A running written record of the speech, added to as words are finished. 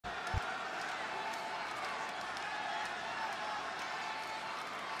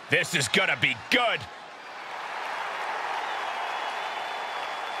This is gonna be good.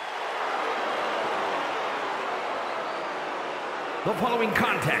 The following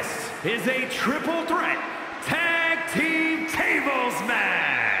contest is a triple threat tag team tables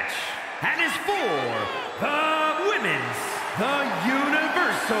match and is for the the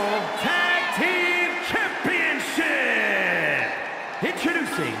Universal Tag Team Championship.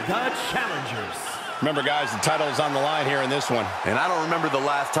 Introducing the challengers. Remember, guys, the title is on the line here in this one. And I don't remember the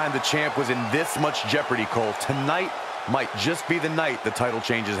last time the champ was in this much jeopardy, Cole. Tonight might just be the night the title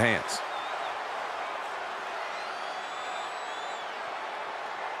changes hands.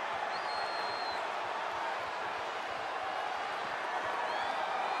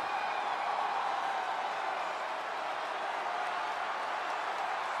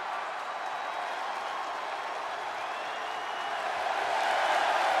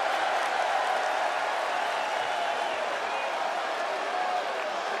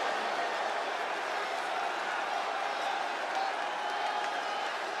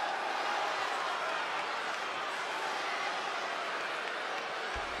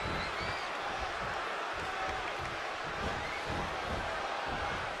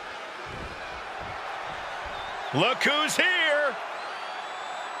 Look who's here!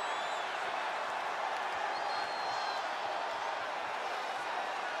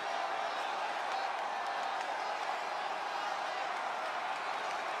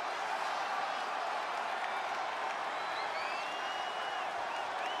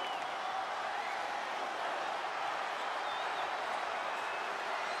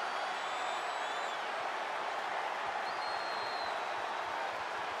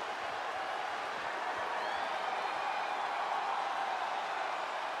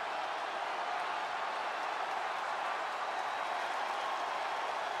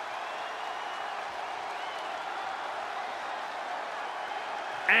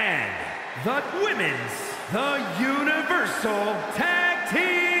 And the the Universal Tag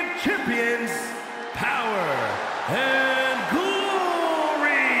Team Champions, Power and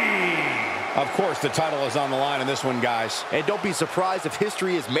Glory. Of course, the title is on the line in this one, guys. And don't be surprised if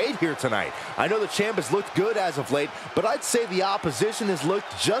history is made here tonight. I know the champ has looked good as of late, but I'd say the opposition has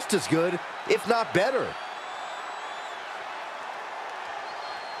looked just as good, if not better.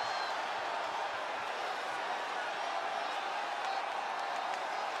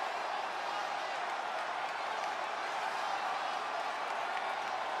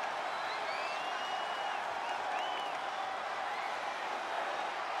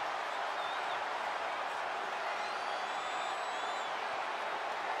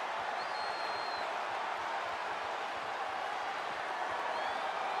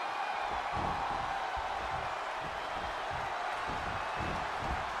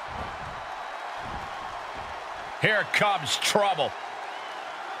 Here comes trouble.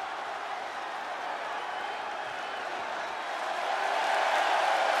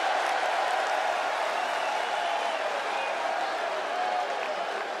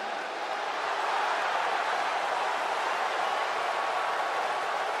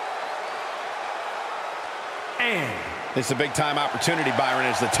 And this is a big-time opportunity, Byron,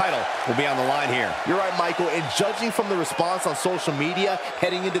 as the title will be on the line here. You're right, Michael, and judging from the response on social media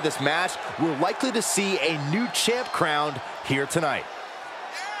heading into this match, we're likely to see a new champ crowned here tonight.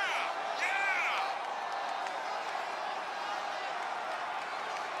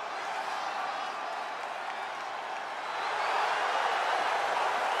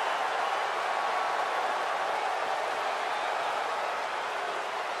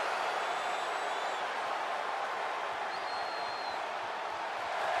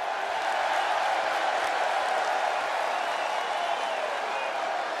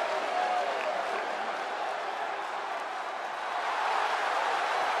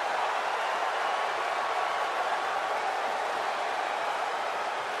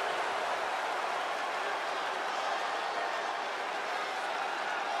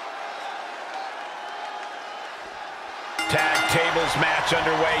 Tag tables match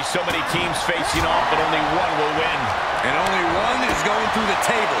underway. So many teams facing off, but only one will win. And only one is going through the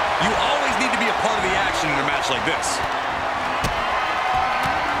table. You always need to be a part of the action in a match like this.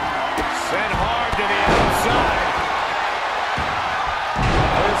 Sent hard to the outside.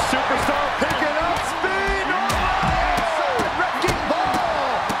 The superstar picking up speed. Wrecking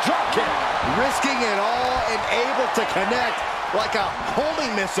ball. Drop kick. Risking it all and able to connect like a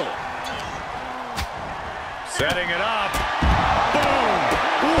homing missile. Setting it up. Boom!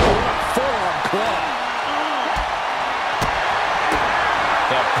 Ooh, forearm club.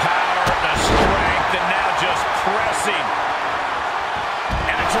 The power, the strength, and now just pressing.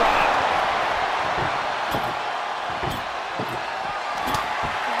 And a drop.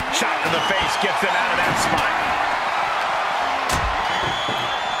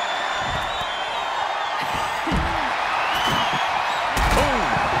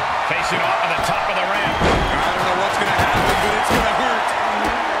 finishing off at the top of the ramp. I don't know what's going to happen, but it's going to hurt.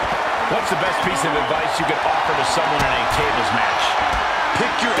 What's the best piece of advice you could offer to someone in a tables match?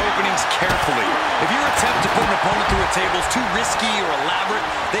 Pick your openings carefully. If your attempt to put an opponent through a table is too risky or elaborate,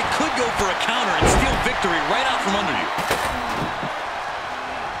 they could go for a counter and steal victory right out from under you.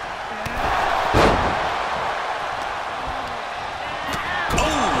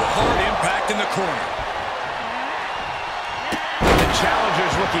 Oh, hard impact in the corner. The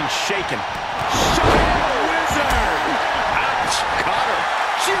challenger's looking shaken. Shot wizard! Ouch! Caught her.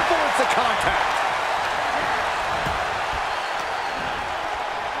 She avoids the contact.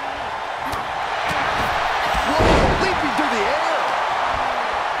 Leaping through the air.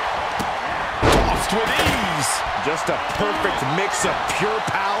 Tossed with ease. Just a perfect mix of pure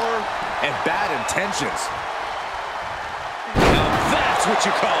power and bad intentions. Now that's what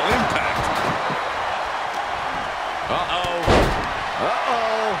you call impact. Uh-oh.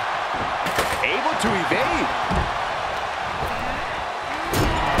 Uh-oh. Able to evade.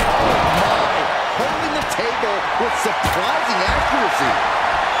 Holding the table with surprising accuracy.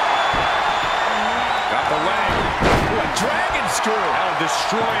 Got the leg. Ooh, a dragon screw. That'll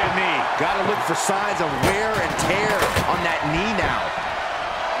destroy a knee. Gotta look for signs of wear and tear on that knee now.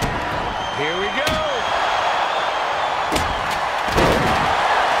 Here we go.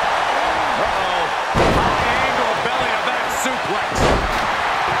 Uh-oh. High angle belly to back suplex.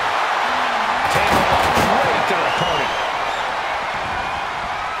 Table lock right to the opponent.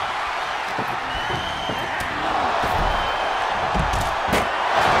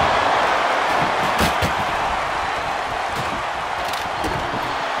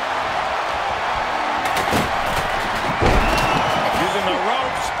 Using the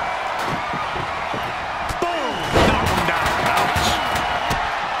ropes. Boom! Knock him down. Ouch.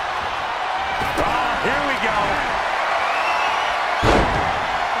 Here we go.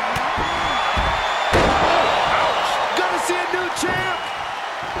 Gonna see a new champ.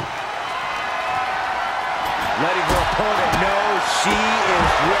 Letting her opponent know she is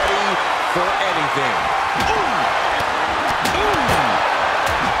ready for anything.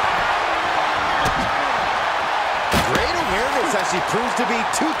 Great awareness as she proves to be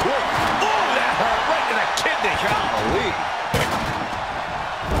too quick. Ooh, that hurt right to the kidney. Golly.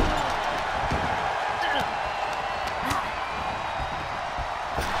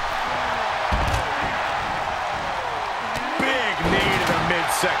 Big knee to the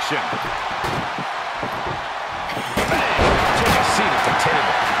midsection. Bang! Take a seat at the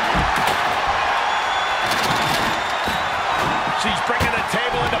table. She's bringing the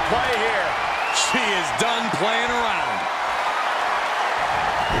table into play here. She is done playing around.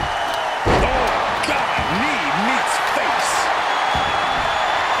 Oh, God. Knee meets face.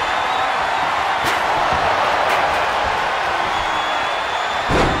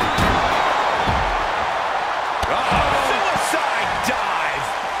 Suicide dive.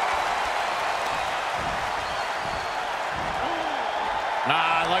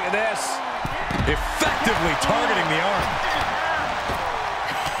 Look at this. Effectively targeting the arm.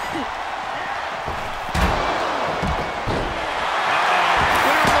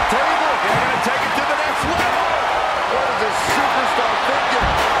 Clears the table. They're going to take it to the next level. What is this superstar thinking?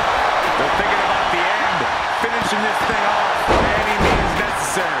 They're thinking about the end, finishing this thing off by any means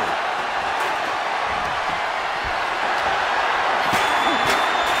necessary.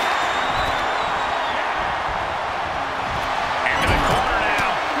 Into the corner now.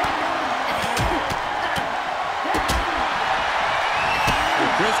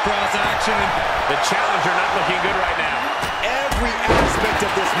 Crisscross action. The challenger not looking good right now. Every aspect of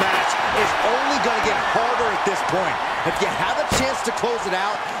this match is only going to get harder at this point. If you have a chance to close it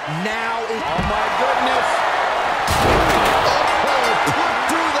out, now is... Oh, my goodness. Oh, put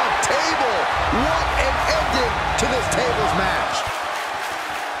through the table. What an ending to this table